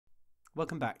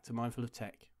Welcome back to Mindful of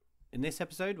Tech. In this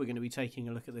episode, we're going to be taking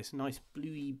a look at this nice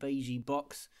bluey beigey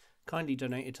box, kindly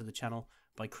donated to the channel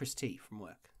by Chris T from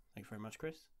work. Thank you very much,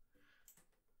 Chris.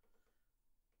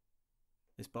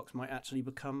 This box might actually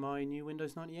become my new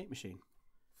Windows 98 machine.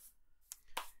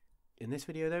 In this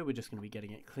video though, we're just going to be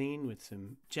getting it clean with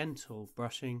some gentle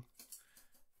brushing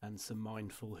and some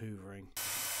mindful hoovering.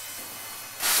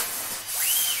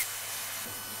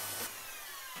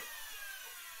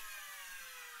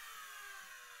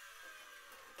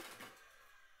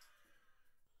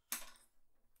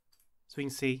 So we can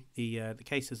see the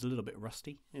case is a little bit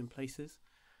rusty in places.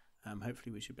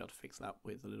 Hopefully we should be able to fix that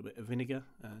with a little bit of vinegar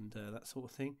and that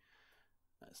sort of thing.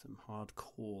 Some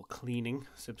hardcore cleaning.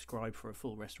 Subscribe for a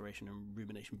full restoration and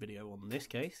rumination video on this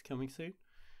case coming soon.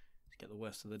 Let's get the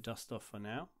worst of the dust off for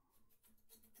now.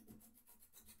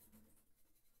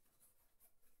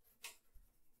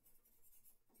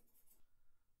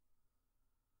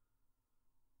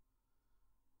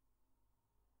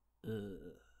 Ugh.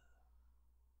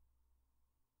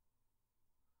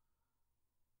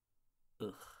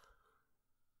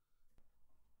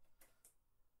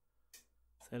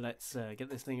 So let's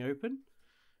get this thing open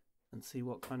and see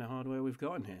what kind of hardware we've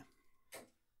got in here.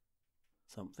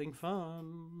 Something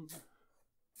fun.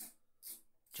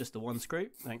 Just the one screw.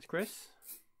 Thanks, Chris.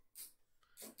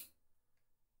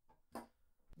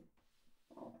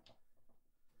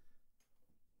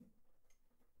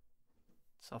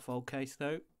 Soft old case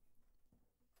though.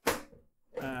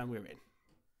 And we're in.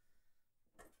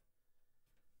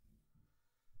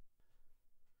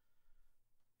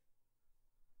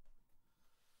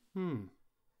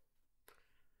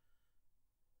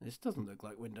 This doesn't look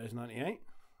like Windows 98.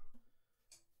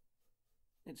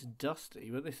 It's dusty,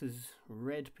 but this is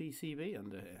red PCB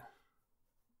under here.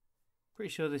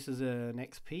 Pretty sure this is an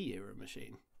XP era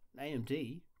machine.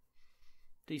 AMD.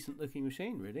 Decent looking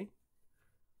machine, really.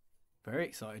 Very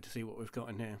excited to see what we've got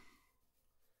in here.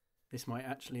 This might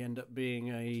actually end up being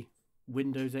a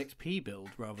Windows XP build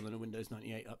rather than a Windows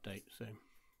 98 update, so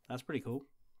that's pretty cool.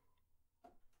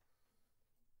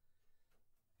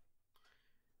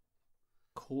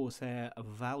 Corsair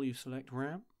Value Select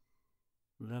RAM.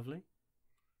 Lovely.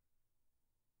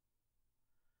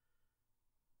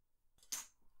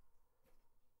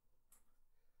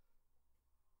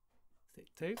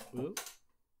 Thick tape. Whoa.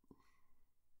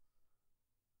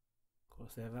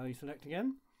 Corsair Value Select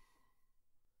again.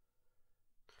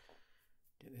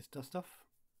 Get this dust off.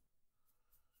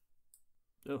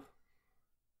 Oh.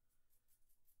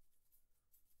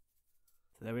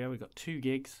 So there we are, we've got 2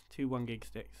 gigs, 2 1 gig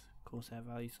sticks. Corsair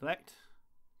Value Select.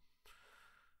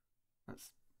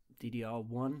 That's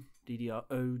DDR1,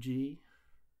 DDR-OG.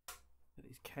 Get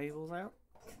these cables out.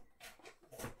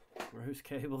 Gross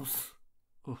cables.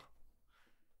 Oh.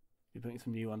 Be putting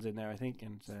some new ones in there, I think,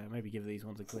 and maybe give these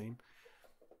ones a clean.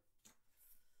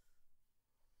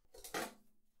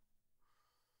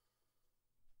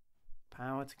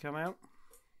 Power to come out.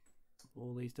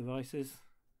 All these devices.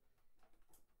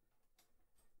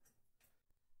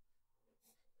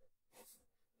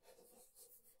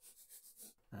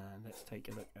 And let's take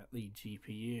a look at the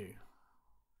GPU.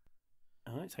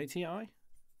 Oh, it's ATI. Nice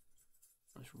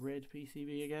red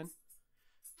PCB again.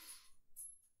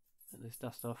 Get this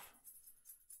dust off.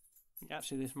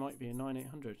 Actually, this might be a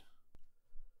 9800.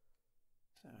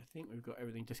 So I think we've got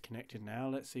everything disconnected now.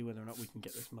 Let's see whether or not we can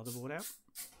get this motherboard out.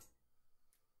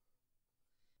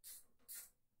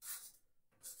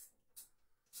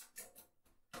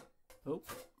 Oh,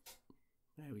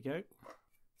 there we go.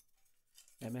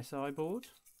 MSI board.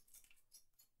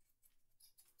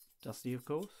 Dusty, of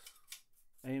course.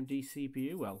 AMD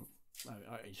CPU. Well,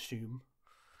 I assume.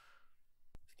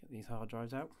 Let's get these hard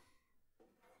drives out.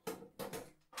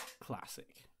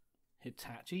 Classic.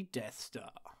 Hitachi Death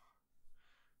Star.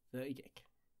 30 gig.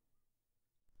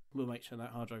 We'll make sure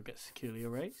that hard drive gets securely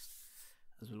erased,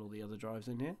 as will all the other drives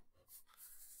in here.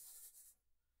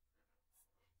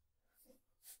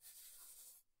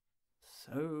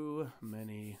 So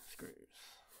many screws.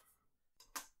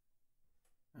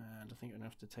 And I think I'm going to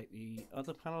have to take the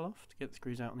other panel off to get the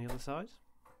screws out on the other side.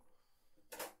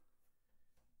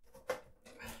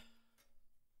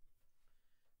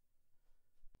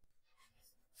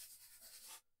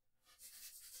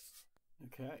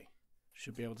 Okay,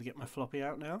 should be able to get my floppy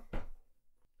out now.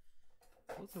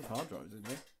 Lots of hard drives in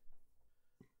there.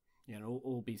 Yeah, and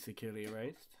all be securely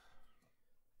erased.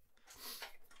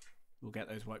 We'll get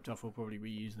those wiped off. We'll probably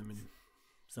reuse them in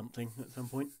something at some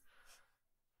point.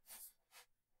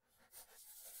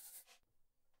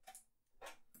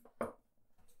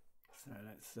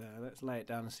 So let's lay it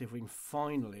down and see if we can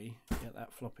finally get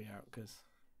that floppy out, because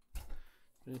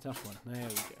it's been a tough one. There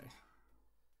we go.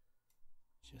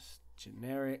 Just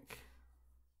generic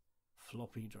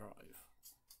floppy drive.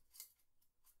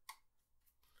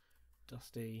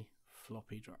 Dusty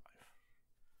floppy drive.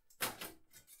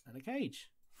 And a cage.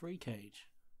 Free cage.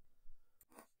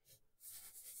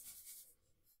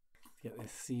 Get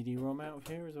this CD-ROM out of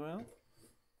here as well.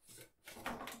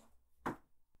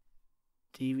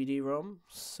 DVD-ROM.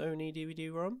 Sony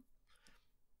DVD-ROM.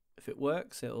 If it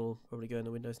works, it'll probably go in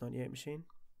the Windows 98 machine.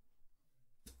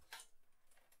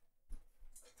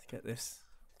 Let's get this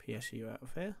PSU out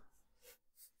of here.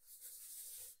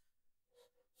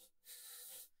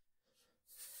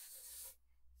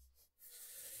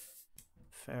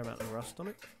 Fair amount of rust on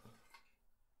it.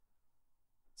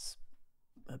 It's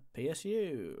a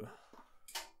PSU.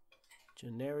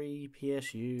 Generic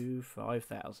PSU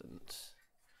 5000.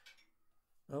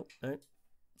 Oh, no.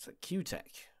 It's a Q-Tech.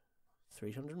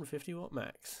 350 watt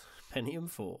max. Pentium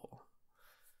 4.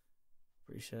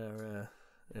 Pretty sure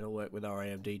it'll work with our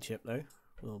AMD chip though.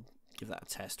 We'll give that a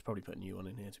test. Probably put a new one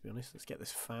in here to be honest. Let's get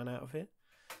this fan out of here.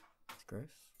 It's gross.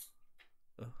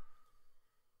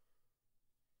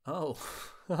 Oh.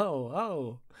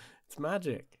 Oh. It's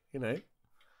magic, you know.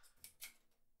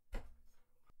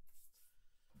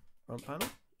 Front panel.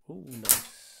 Ooh, nice.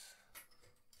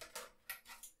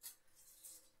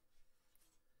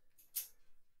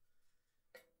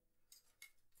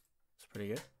 Pretty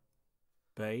good.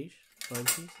 Beige,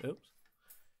 90s. Oops.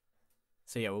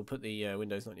 So yeah, we'll put the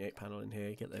Windows 98 panel in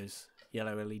here, get those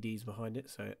yellow LEDs behind it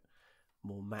so it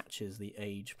more matches the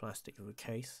age plastic of the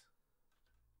case.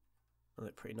 They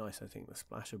look pretty nice, I think. The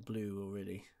splash of blue will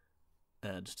really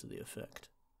add to the effect.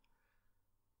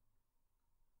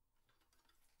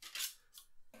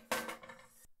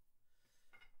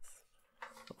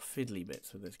 Got fiddly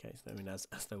bits with this case, I mean, as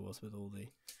there was with all the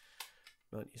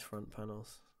 90s front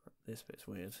panels. This bit's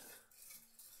weird.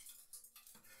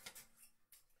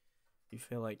 You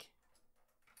feel like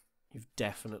you've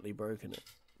definitely broken it,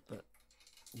 but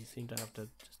you seem to have to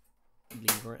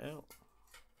just lever it out.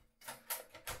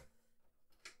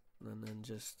 And then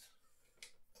just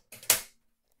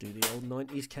do the old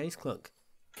 90s case clunk.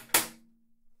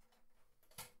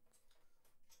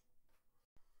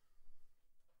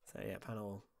 So yeah,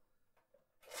 panel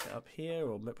set up here,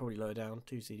 or probably lower down,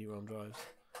 2 CD-ROM drives.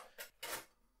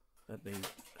 At the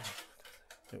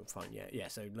fine, yeah.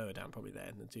 So lower down, probably there,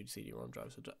 and the 2 CD-ROM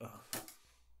drives. Oh,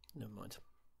 never mind.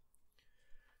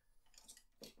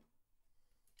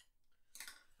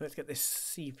 Let's get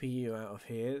this CPU out of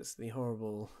here. It's the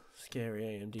horrible, scary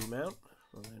AMD mount.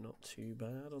 Although not too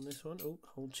bad on this one. Oh,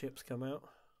 whole chips come out.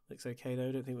 Looks okay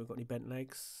though. Don't think we've got any bent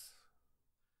legs.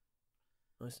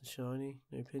 Nice and shiny.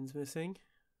 No pins missing.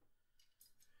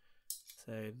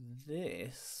 So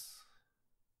this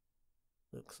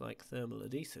looks like thermal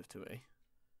adhesive to me.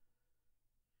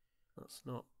 That's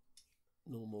not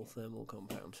normal thermal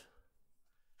compound.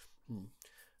 We'll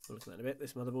look at that in a bit.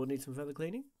 This motherboard needs some further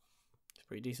cleaning. It's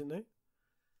pretty decent though.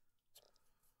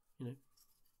 You know,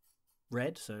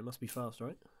 red, so it must be fast,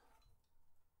 right?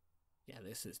 Yeah,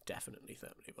 this is definitely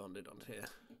thermally bonded onto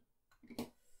here.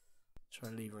 Try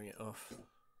levering it off.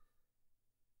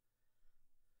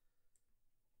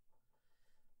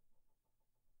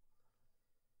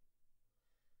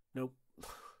 Nope.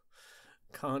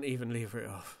 Can't even lever it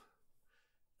off.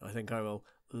 I think I will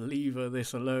lever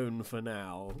this alone for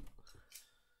now.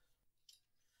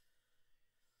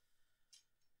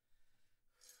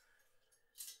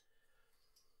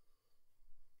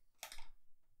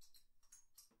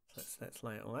 Let's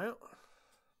lay it all out.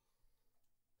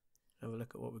 Have a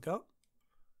look at what we got.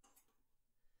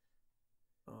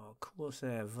 Oh,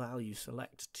 Corsair Value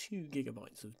Select 2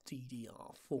 GB of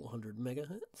DDR 400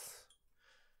 MHz.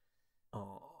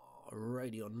 Oh,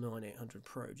 Radeon 9800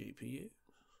 Pro GPU.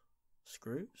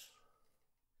 Screws.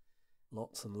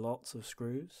 Lots and lots of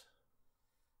screws.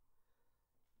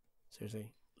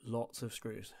 Seriously, lots of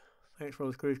screws. Thanks for all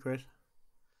the screws, Chris.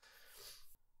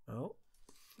 Oh,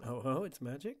 it's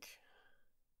magic.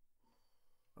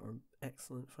 Our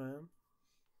excellent fan.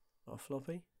 Our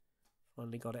floppy.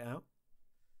 Finally got it out.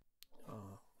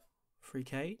 Our free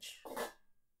cage.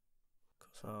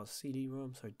 Our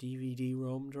CD-ROM, so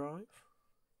DVD-ROM drive,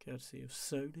 courtesy of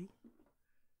Sony,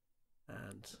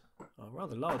 and a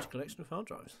rather large collection of hard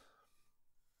drives.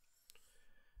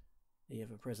 The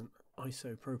ever-present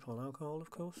isopropyl alcohol, of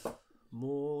course.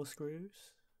 More screws.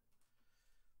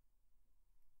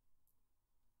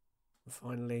 And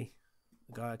finally,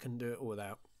 the guy I couldn't do it all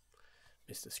without,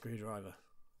 Mr. Screwdriver.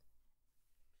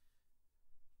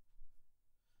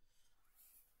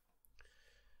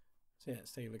 So yeah,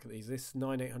 let's take a look at these. This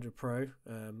 9800 Pro,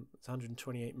 it's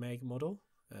 128 meg model.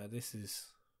 This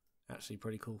is actually a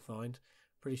pretty cool find.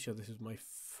 Pretty sure this was my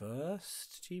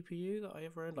first GPU that I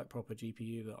ever owned, like proper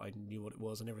GPU that I knew what it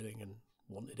was and everything and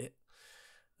wanted it.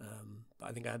 But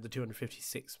I think I had the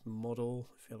 256 model.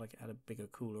 I feel like it had a bigger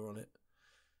cooler on it.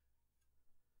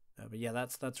 But yeah,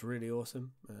 that's really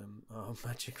awesome. Our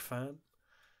Magic fan.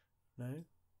 No.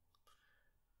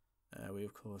 We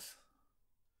of course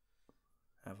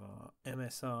have our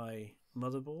MSI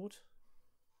motherboard.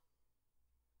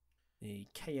 The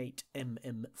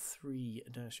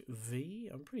K8MM3-V.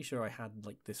 I'm pretty sure I had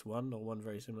like this one or one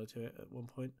very similar to it at one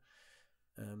point.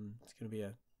 It's going to be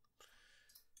a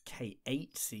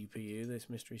K8 CPU, this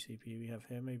mystery CPU we have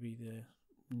here. Maybe the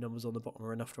numbers on the bottom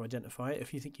are enough to identify it.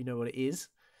 If you think you know what it is,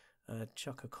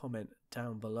 chuck a comment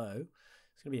down below.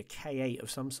 It's going to be a K8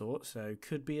 of some sort, so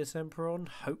could be a Semperon,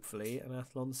 hopefully an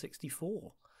Athlon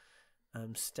 64.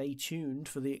 Stay tuned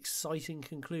for the exciting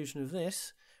conclusion of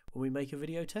this when we make a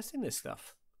video testing this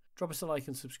stuff. Drop us a like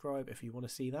and subscribe if you want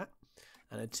to see that.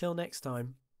 And until next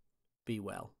time, be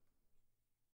well.